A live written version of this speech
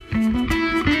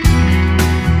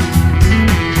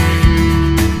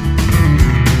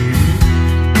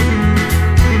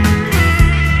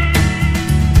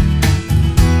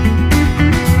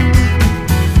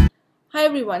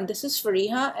everyone. This is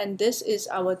Fariha, and this is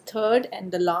our third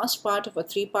and the last part of a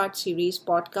three-part series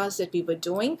podcast that we were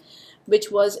doing,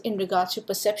 which was in regards to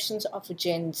perceptions of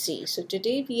Gen Z. So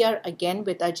today we are again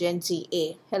with our Gen Z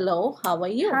A. Hello, how are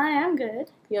you? Hi, I'm good.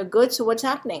 You're good. So what's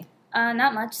happening?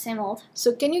 Not much, same old.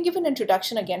 So can you give an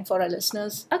introduction again for our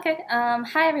listeners? Okay,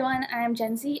 hi everyone, I'm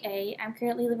Gen Z A. I'm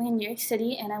currently living in New York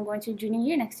City and I'm going to junior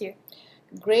year next year.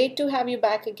 Great to have you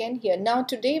back again here. Now,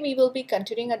 today we will be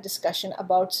continuing a discussion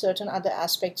about certain other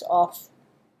aspects of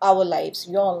our lives,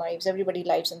 your lives, everybody's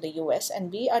lives in the US, and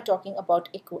we are talking about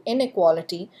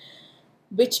inequality,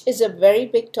 which is a very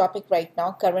big topic right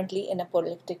now, currently in a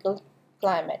political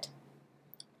climate.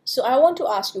 So I want to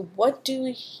ask you, what do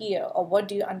you hear or what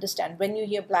do you understand when you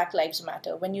hear Black Lives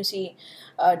Matter, when you see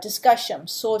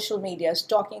discussions, social medias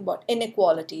talking about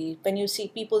inequality, when you see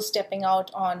people stepping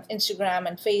out on Instagram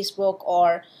and Facebook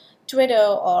or Twitter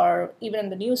or even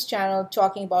in the news channel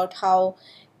talking about how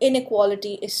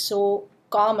inequality is so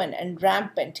common and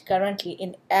rampant currently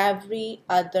in every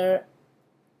other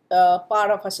part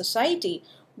of a society.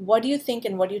 What do you think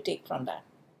and what do you take from that?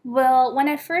 Well, when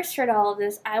I first heard all of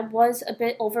this, I was a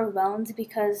bit overwhelmed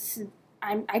because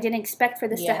I didn't expect for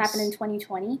this to happen in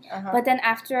 2020. But then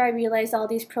after I realized all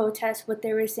these protests, what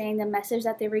they were saying, the message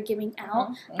that they were giving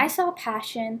out, I saw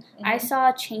passion, I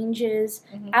saw changes.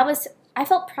 I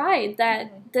felt pride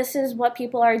that this is what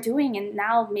people are doing, and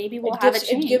now maybe we'll have a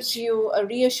change. It gives you a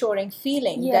reassuring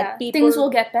feeling that things will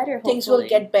get better. Hopefully. Things will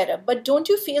get better. But don't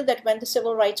you feel that when the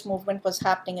civil rights movement was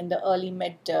happening in the early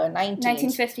mid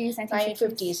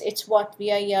 1950s, it's what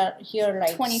we are here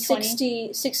like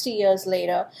 60 years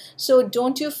later. So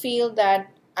don't you feel that?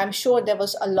 I'm sure there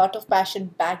was a lot of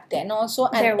passion back then also,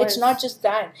 and it's not just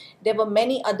that. There were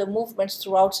many other movements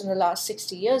throughout in the last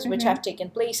 60 years which have taken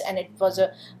place, and it was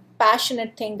a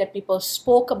passionate thing that people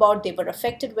spoke about. They were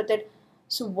affected with it.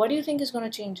 So what do you think is going to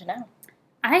change now?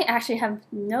 I actually have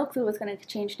no clue what's going to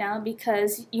change now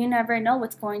because you never know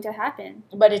what's going to happen.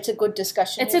 But it's a good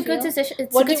discussion. It's a good decision.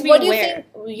 It's what good do, to be what aware.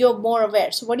 Do you think you're more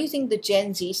aware? So what do you think the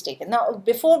Gen Z is taking? Now,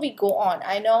 before we go on,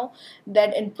 I know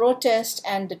that in protest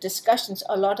and the discussions,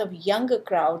 a lot of younger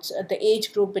crowds, the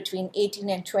age group between 18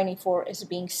 and 24 is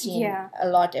being seen a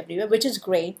lot everywhere, which is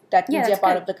great. That means they're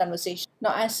part of the conversation.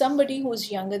 Now, as somebody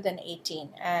who's younger than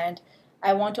 18, and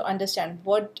I want to understand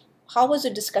how was the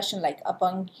discussion like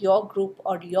among your group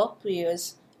or your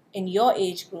peers in your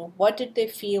age group? What did they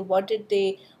feel? What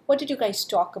did you guys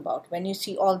talk about when you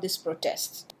see all these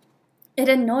protests? It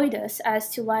annoyed us as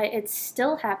to why it's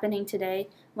still happening today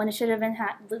when it should have been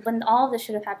when all of this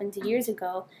should have happened years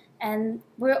ago. And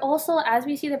we're also, as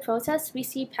we see the protests, we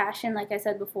see passion, like I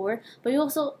said before, but we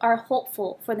also are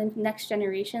hopeful for the next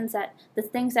generations that the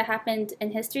things that happened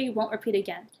in history won't repeat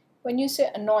again. When you say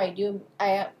annoyed,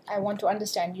 I want to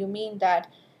understand. You mean that,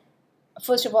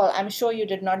 first of all, I'm sure you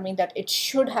did not mean that it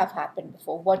should have happened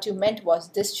before. What you meant was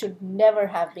this should never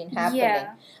have been happening.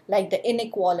 Yeah. Like the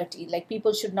inequality, like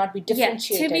people should not be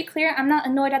differentiated. Yeah, to be clear, I'm not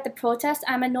annoyed at the protest.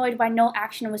 I'm annoyed why no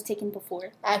action was taken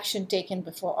before. Action taken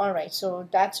before. All right. So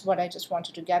that's what I just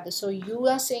wanted to gather. So you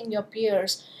are saying your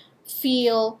peers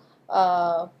feel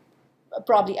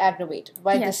probably aggravated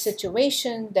by this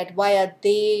situation, that why are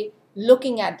they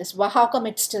looking at this? How come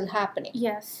it's still happening?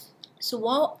 Yes.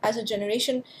 So as a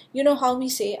generation, you know how we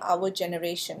say our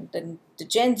generation, the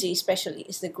Gen Z especially,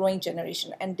 is the growing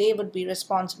generation, and they would be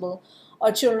responsible,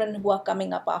 or children who are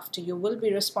coming up after you will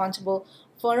be responsible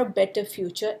for a better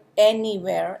future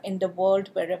anywhere in the world,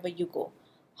 wherever you go.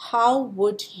 How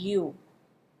would you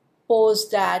pose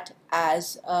that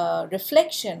as a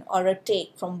reflection or a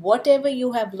take from whatever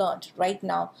you have learned right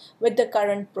now with the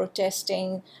current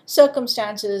protesting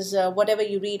circumstances, whatever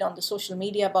you read on the social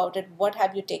media about it? What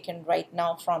have you taken right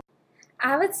now from?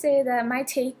 I would say that my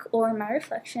take or my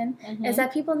reflection is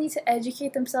that people need to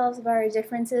educate themselves about our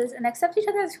differences and accept each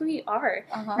other as who we are,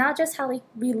 not just how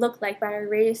we look like by our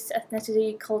race,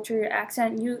 ethnicity, culture,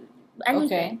 accent,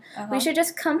 anything. We should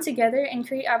just come together and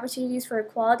create opportunities for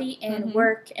equality in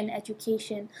work and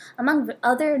education, among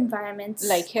other environments.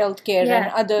 Like healthcare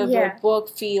and other work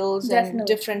fields and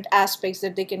different aspects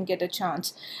that they can get a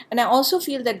chance. And I also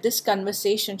feel that this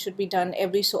conversation should be done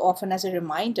every so often as a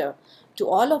reminder to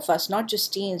all of us, not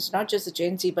just teens, not just the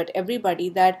Gen Z, but everybody,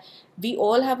 that we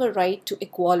all have a right to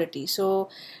equality. So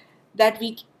that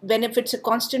when if it's a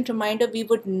constant reminder, we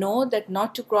would know that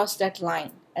not to cross that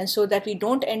line. And so that we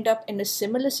don't end up in a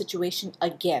similar situation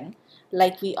again,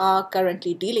 like we are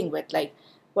currently dealing with. Like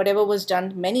whatever was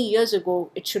done many years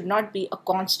ago, it should not be a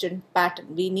constant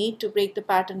pattern. We need to break the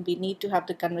pattern. We need to have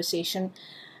the conversation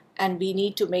and we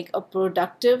need to make a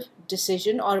productive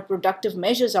decision or productive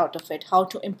measures out of it, how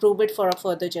to improve it for our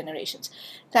further generations.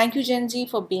 Thank you, Gen Z,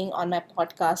 for being on my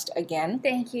podcast again.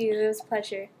 Thank you. It was a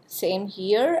pleasure. Same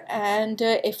here. And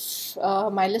if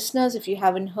my listeners, if you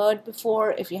haven't heard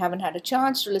before, if you haven't had a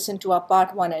chance to listen to our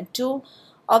part 1 and 2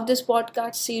 of this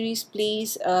podcast series,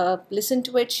 please listen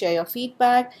to it, share your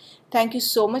feedback. Thank you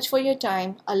so much for your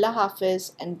time. Allah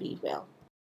Hafiz and be well.